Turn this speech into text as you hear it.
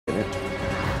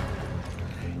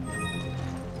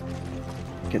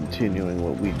continuing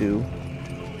what we do.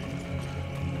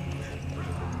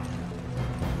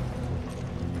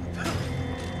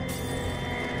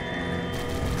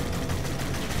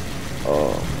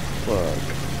 Oh, fuck.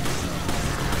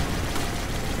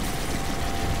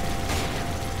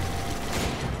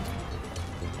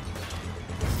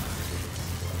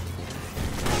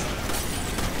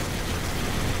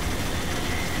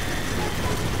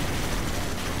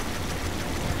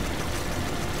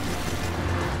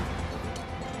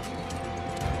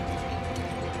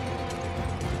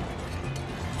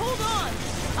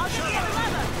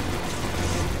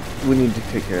 We need to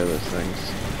take care of those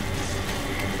things.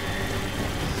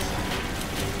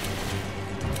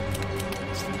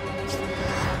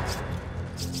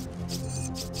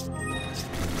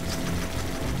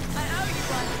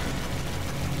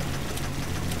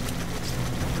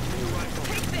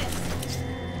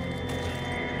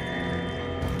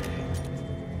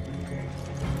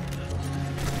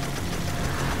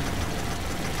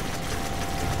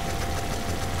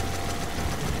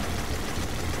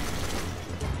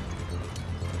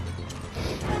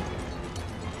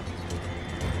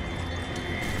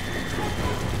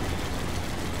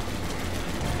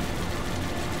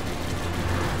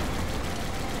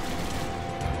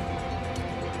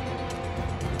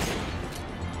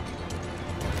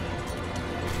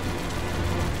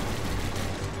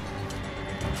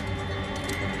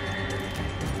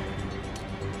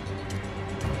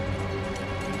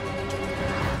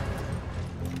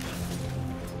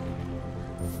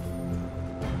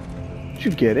 Did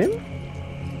you get him?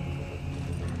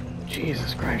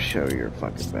 Jesus Christ, show you're a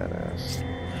fucking badass.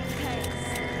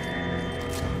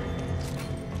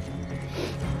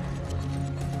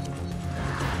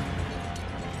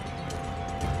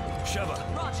 Sheva.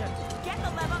 Roger, get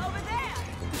the lever over there.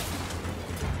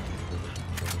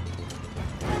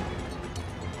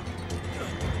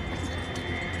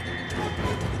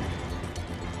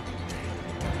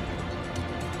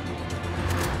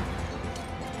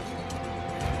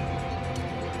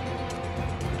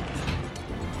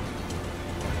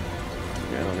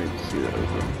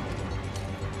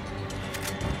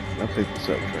 I'll pick this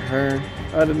up for her.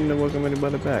 I didn't know welcome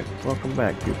anybody back. Welcome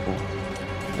back, people.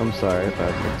 I'm sorry if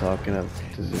I've been talking.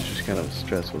 This is just kind of a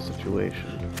stressful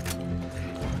situation.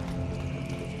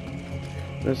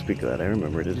 Let's be glad I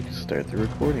remembered to start the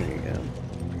recording again.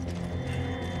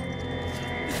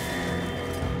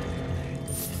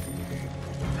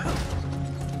 I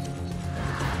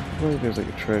feel like there's like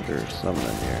a treasure or something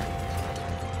in here.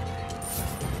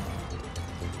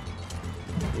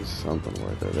 There's something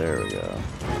worth it. There we go.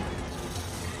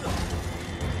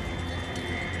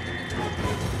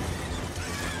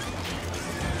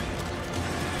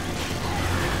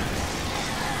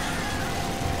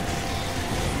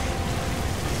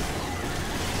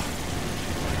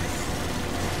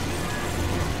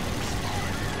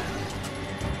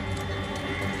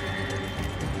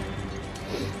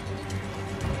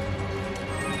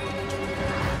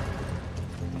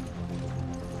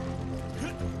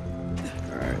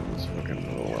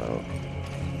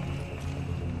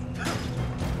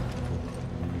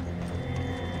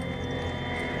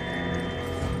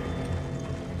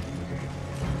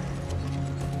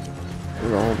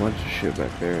 There's a whole bunch of shit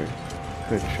back there.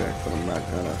 Could check, but I'm not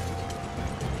gonna.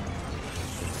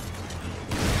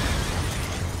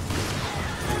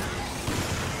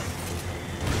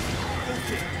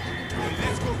 Okay,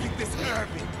 let's go get this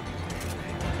urban.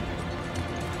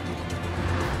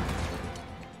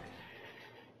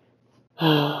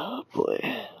 Oh boy.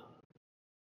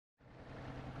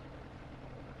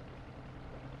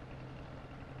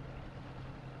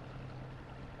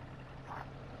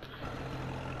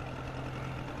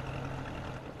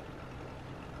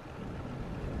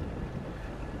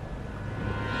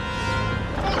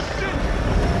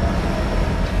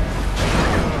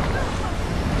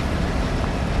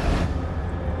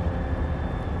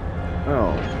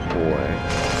 Oh boy.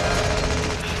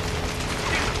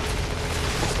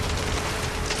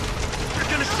 They're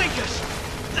gonna sink us.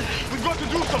 We've got to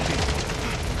do something.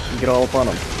 Get all up on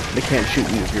them. They can't shoot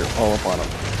you if you're all up on them.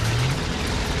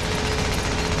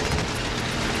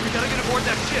 We gotta get aboard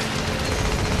that ship.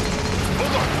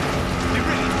 Hold on. Be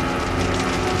ready.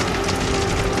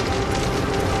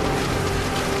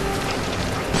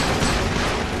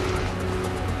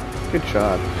 Good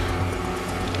shot.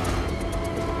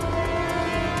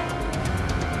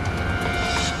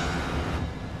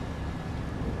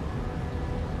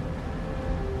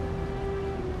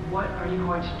 What are you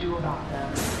going to do about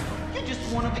them? You're just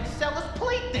one of Excella's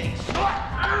playthings. It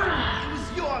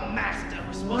was your master who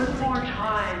was supposed to One more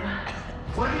time.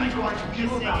 What are you going to do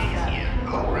about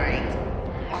them? All right.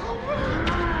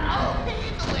 I'll pay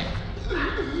the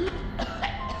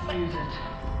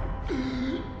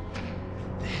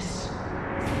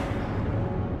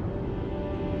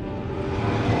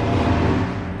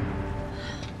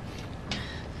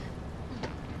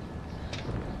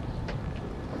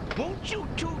Won't you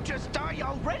two just die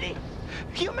already?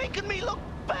 You're making me look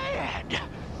bad.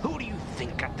 Who do you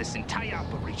think got this entire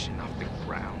operation off the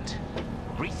ground?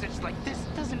 Research like this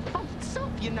doesn't fund itself,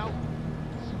 you know.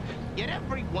 Yet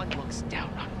everyone looks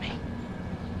down on me.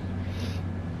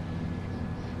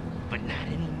 But not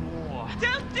anymore.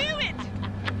 Don't do it!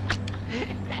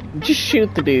 Just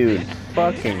shoot the dude.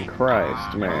 Fucking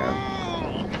Christ, man.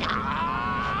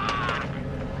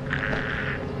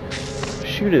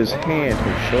 Shoot his hand,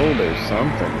 his shoulder,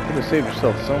 something. You could have saved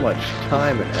yourself so much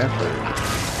time and effort.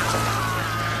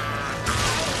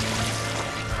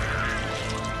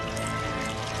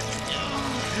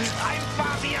 I'm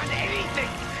far beyond anything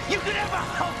you could ever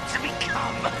hope to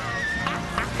become.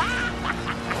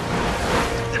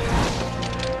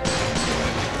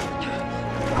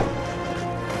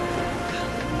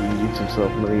 He yeets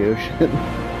himself into the ocean.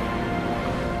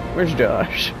 Where's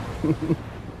Josh?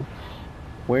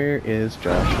 Where is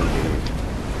Josh indeed?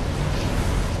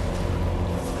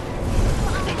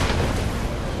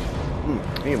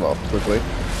 He evolved quickly.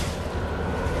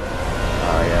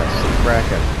 Ah yes, the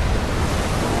Kraken.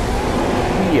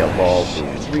 He evolved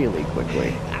really quickly.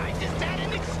 I just had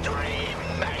an extreme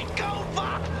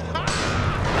makeover.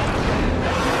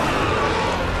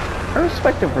 I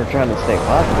respect him for trying to stay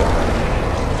positive.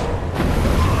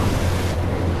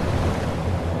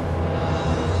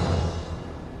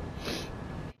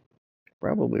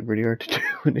 Probably pretty hard to do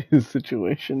in his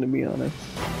situation, to be honest.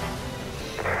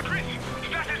 Chris,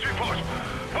 status report.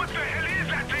 What the hell is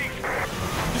that thing?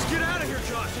 Just get out of here,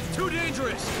 Josh. It's too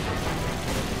dangerous.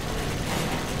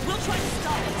 We'll try to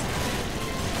stop it.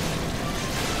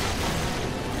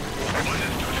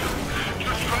 Understood.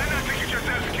 Just try not to get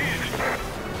yourself killed.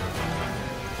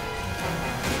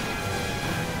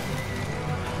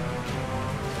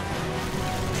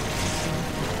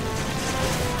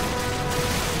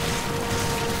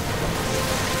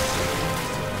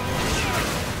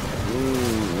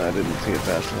 I didn't see it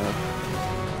fast enough.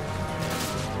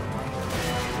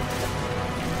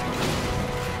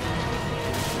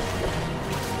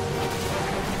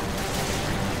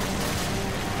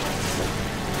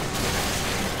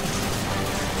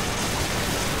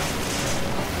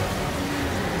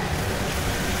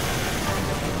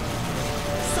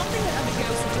 Something that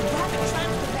undergoes such a rapid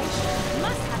transformation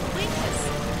must have a weakness.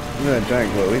 You know that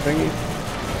giant glowy thingy?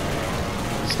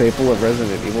 Staple of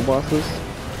Resident Evil bosses?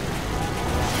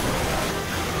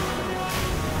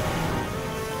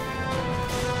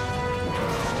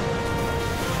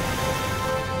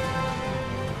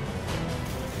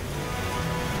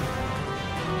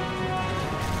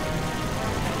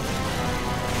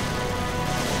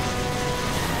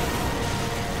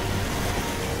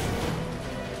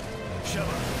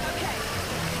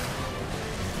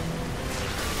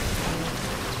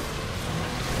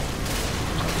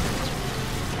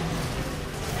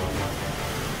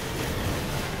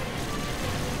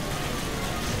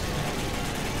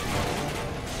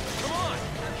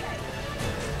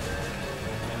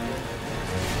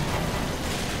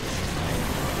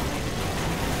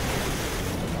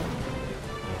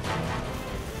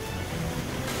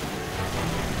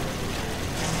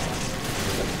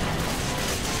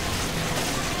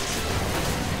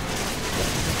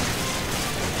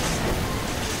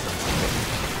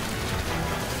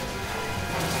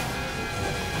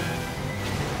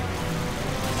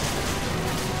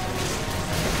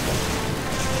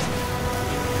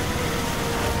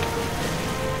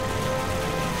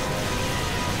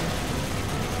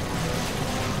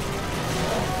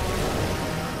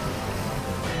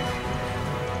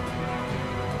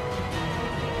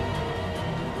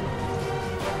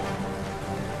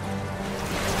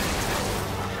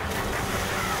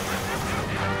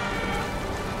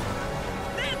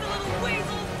 There's a little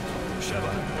weasel.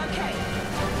 Sheva. Okay.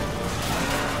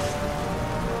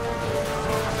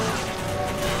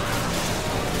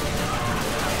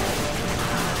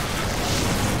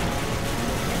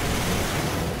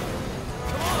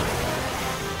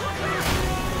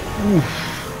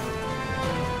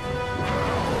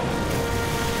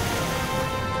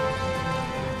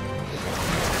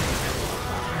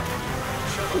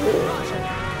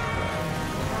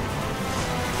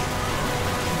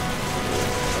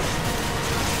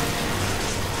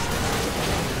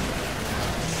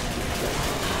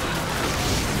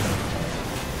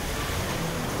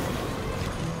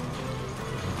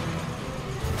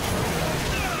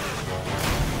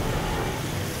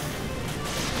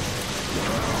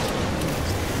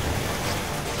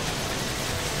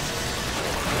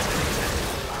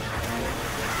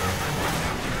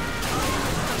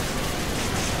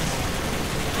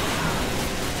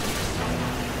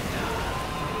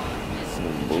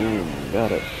 Boom,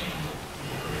 got it.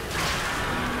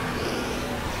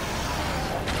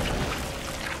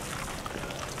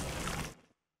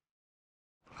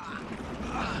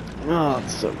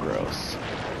 so gross.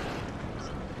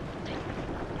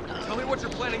 Tell me what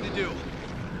you're planning to do.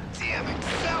 Damn,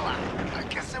 Excella! I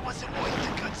guess I wasn't worth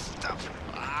the good stuff.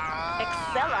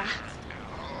 Excella.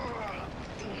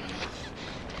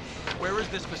 Where is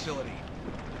this facility?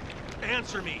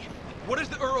 Answer me. What is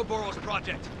the Ouroboros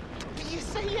project? You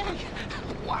say, yeah.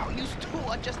 Wow, you two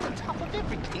are just on top of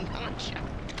everything, aren't you?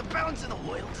 The balance of the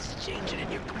world is changing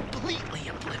and you're completely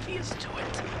oblivious to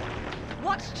it.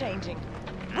 What's changing?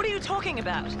 What are you talking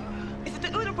about? Is it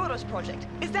the Ouroboros project?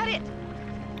 Is that it?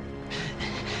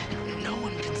 No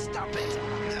one can stop it.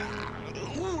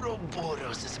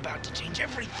 Ouroboros is about to change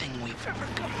everything we've ever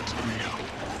come to know.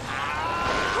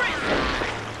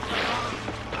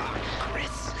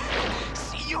 Chris!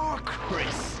 See, you're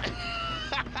Chris.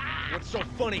 What's so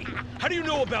funny? How do you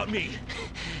know about me?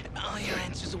 All your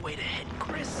answers are way ahead,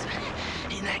 Chris.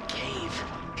 In that cave.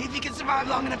 If you can survive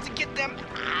long enough to get them...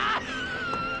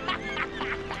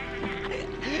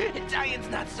 Italian's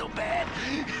not so bad,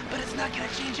 but it's not gonna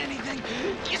change anything.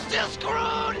 You're still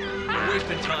screwed! We're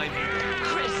wasting time here.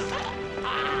 Chris!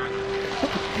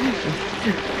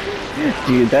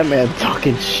 Dude, that man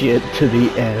talking shit to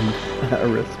the end. I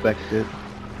respect it.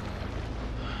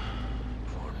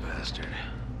 Poor bastard.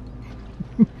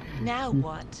 Now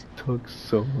what? Talk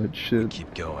so much shit.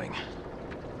 Keep going.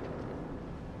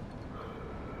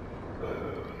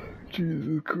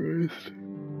 Jesus Christ.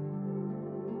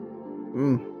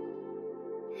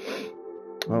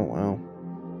 Oh wow.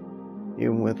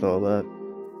 Even with all that.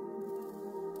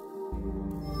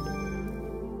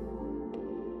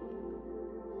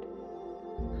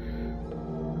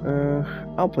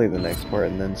 I'll play the next part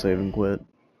and then save and quit.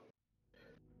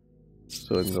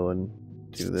 So I can go and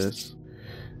do this.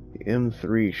 The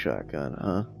M3 shotgun,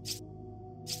 huh?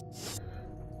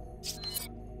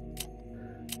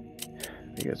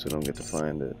 I guess we don't get to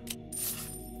find it.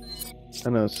 I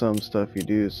know some stuff you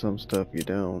do, some stuff you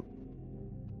don't.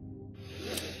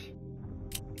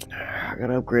 I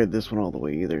gotta upgrade this one all the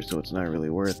way either, so it's not really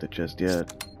worth it just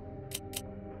yet.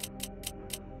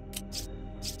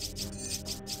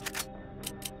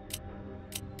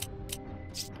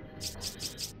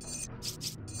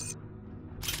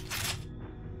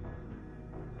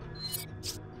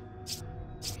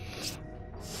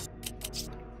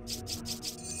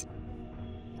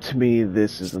 To me,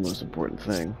 this is the most important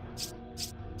thing.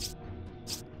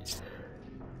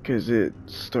 Because it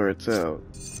starts out.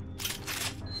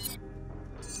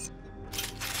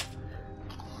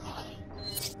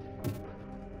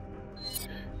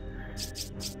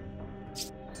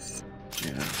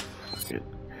 Yeah, fuck it.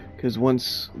 Because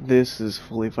once this is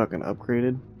fully fucking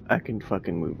upgraded, I can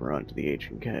fucking move around to the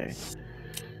H&K.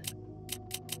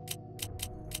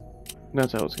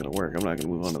 That's how it's gonna work. I'm not gonna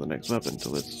move on to the next weapon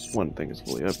until this one thing is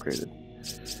fully upgraded.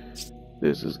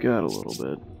 This has got a little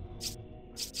bit.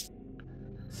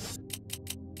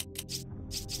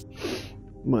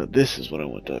 But this is what I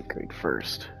want to upgrade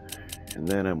first. And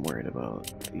then I'm worried about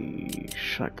the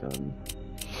shotgun.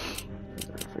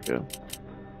 There we go.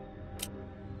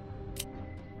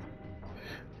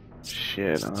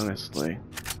 Shit, honestly.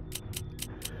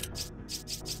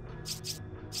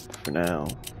 For now,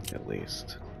 at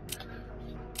least.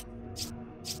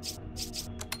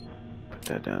 Put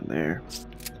that down there.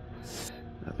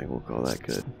 I think we'll call that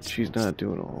good. She's not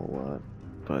doing a whole lot,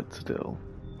 but still.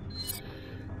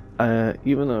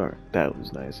 Even though that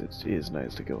was nice, it is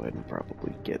nice to go ahead and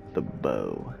probably get the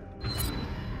bow.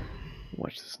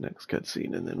 Watch this next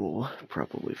cutscene and then we'll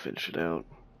probably finish it out.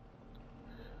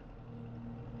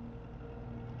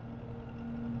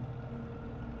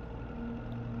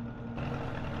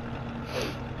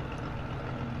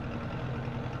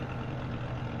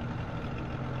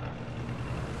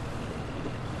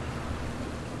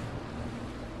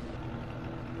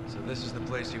 So this is the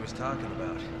place he was talking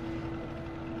about.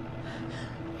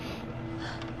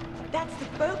 That's the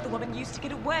boat the woman used to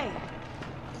get away.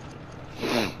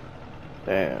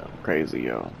 Damn, crazy,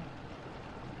 yo.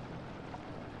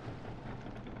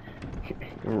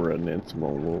 Running in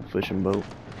small little fishing boat.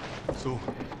 So,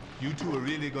 you two are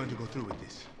really going to go through with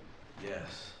this?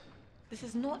 Yes. This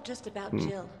is not just about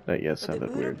Jill, That yes but the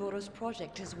sounded weird. Ouroboros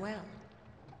project as well.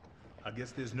 I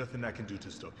guess there's nothing I can do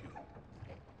to stop you.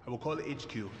 I will call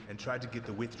HQ and try to get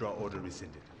the withdrawal order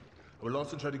rescinded. I will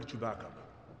also try to get you back up.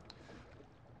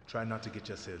 Try not to get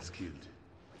yourselves killed.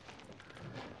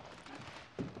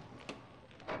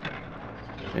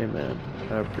 Hey man,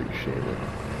 I appreciate it.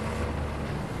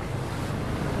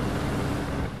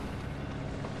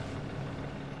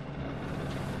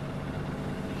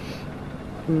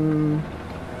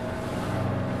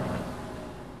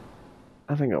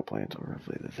 I think I'll play until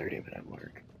roughly the 30-minute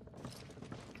mark.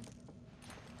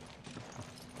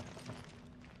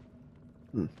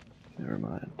 Never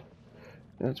mind.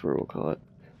 That's where we'll call it.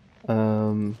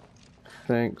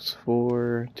 Thanks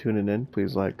for tuning in.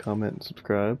 Please like, comment, and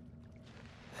subscribe.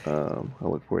 I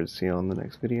look forward to seeing you on the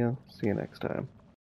next video. See you next time.